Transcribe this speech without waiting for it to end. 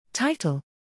Title: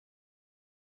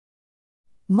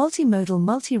 Multi-modal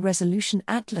multi-resolution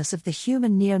atlas of the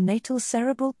human neonatal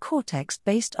cerebral cortex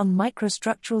based on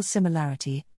microstructural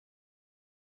similarity.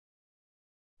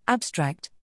 Abstract: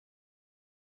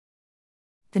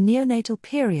 The neonatal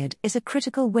period is a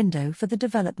critical window for the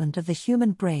development of the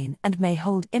human brain and may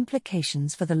hold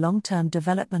implications for the long-term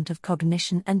development of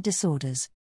cognition and disorders.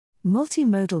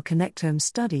 Multimodal connectome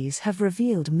studies have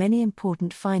revealed many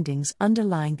important findings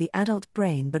underlying the adult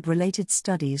brain, but related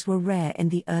studies were rare in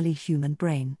the early human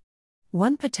brain.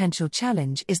 One potential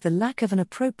challenge is the lack of an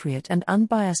appropriate and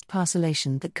unbiased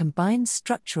parcellation that combines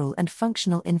structural and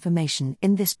functional information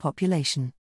in this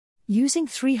population. Using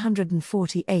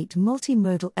 348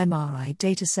 multimodal MRI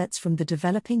datasets from the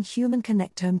Developing Human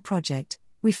Connectome project,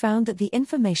 we found that the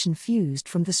information fused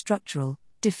from the structural,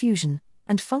 diffusion,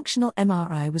 and functional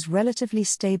MRI was relatively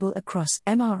stable across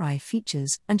MRI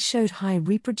features and showed high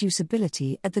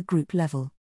reproducibility at the group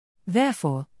level.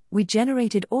 Therefore, we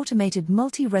generated automated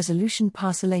multi-resolution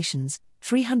parcellations,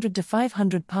 300 to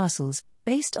 500 parcels,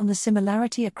 based on the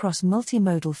similarity across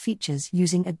multimodal features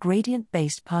using a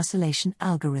gradient-based parcellation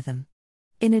algorithm.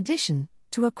 In addition,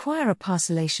 to acquire a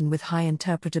parcellation with high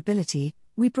interpretability,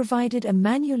 we provided a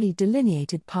manually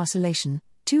delineated parcellation,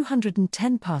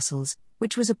 210 parcels,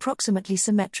 which was approximately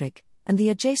symmetric, and the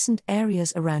adjacent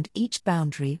areas around each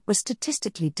boundary were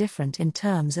statistically different in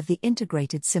terms of the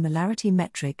integrated similarity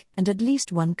metric and at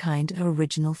least one kind of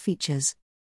original features.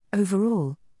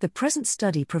 Overall, the present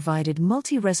study provided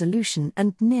multi-resolution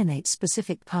and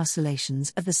neonate-specific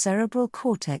parcellations of the cerebral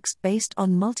cortex based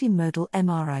on multimodal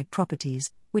MRI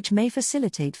properties, which may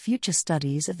facilitate future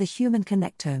studies of the human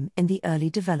connectome in the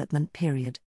early development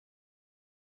period.